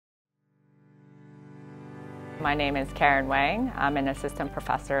My name is Karin Wang. I'm an assistant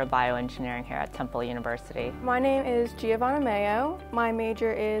professor of bioengineering here at Temple University. My name is Giavonna Maio. My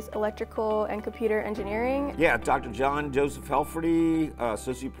major is electrical and computer engineering. Yeah, Dr. John Joseph Helferty,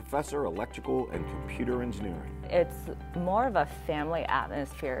 associate professor, electrical and computer engineering. It's more of a family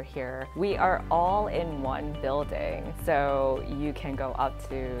atmosphere here. We are all in one building, so you can go up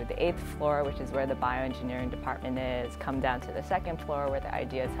to the 8th floor, which is where the bioengineering department is, come down to the 2nd floor where the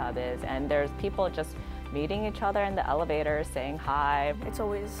Ideas Hub is, and there's people just meeting each other in the elevator, saying hi. It's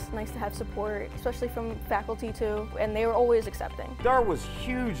always nice to have support, especially from faculty too, and they were always accepting. There was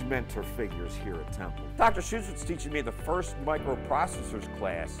huge mentor figures here at Temple. Dr. Schustert's teaching me the first microprocessors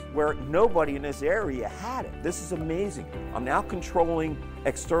class where nobody in this area had it. This is amazing. I'm now controlling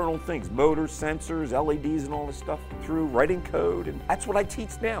external things, motors, sensors, LEDs and all this stuff through writing code, and that's what I teach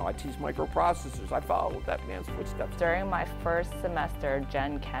now. I teach microprocessors. I follow that man's footsteps. During my first semester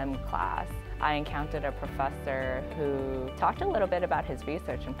Gen Chem class, I encountered a professor who talked a little bit about his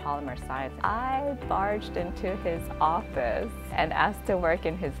research in polymer science. I barged into his office and asked to work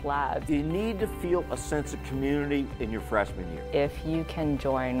in his lab. You need to feel a sense of community in your freshman year. If you can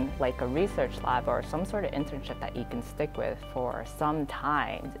join like a research lab or some sort of internship that you can stick with for some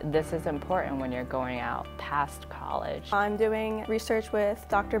time, this is important when you're going out past college. I'm doing research with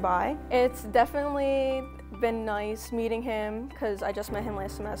Dr. Bai. It's definitely been nice meeting him because I just met him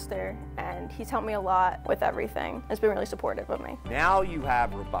last semester and he's helped me a lot with everything. It's been really supportive of me. Now you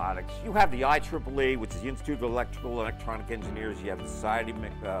have robotics. You have the IEEE, which is the Institute of Electrical and Electronic Engineers. You have the Society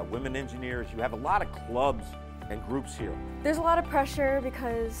of Women Engineers. You have a lot of clubs and groups here. There's a lot of pressure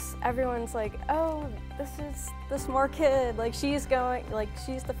because everyone's like, oh, this is the smart kid. Like she's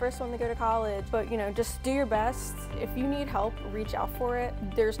the first one to go to college. But you know, just do your best. If you need help, reach out for it.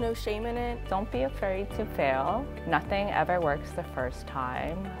 There's no shame in it. Don't be afraid to fail. Nothing ever works the first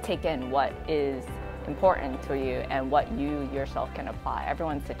time. Take in what is important to you and what you yourself can apply.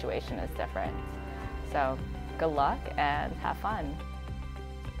 Everyone's situation is different. So good luck and have fun.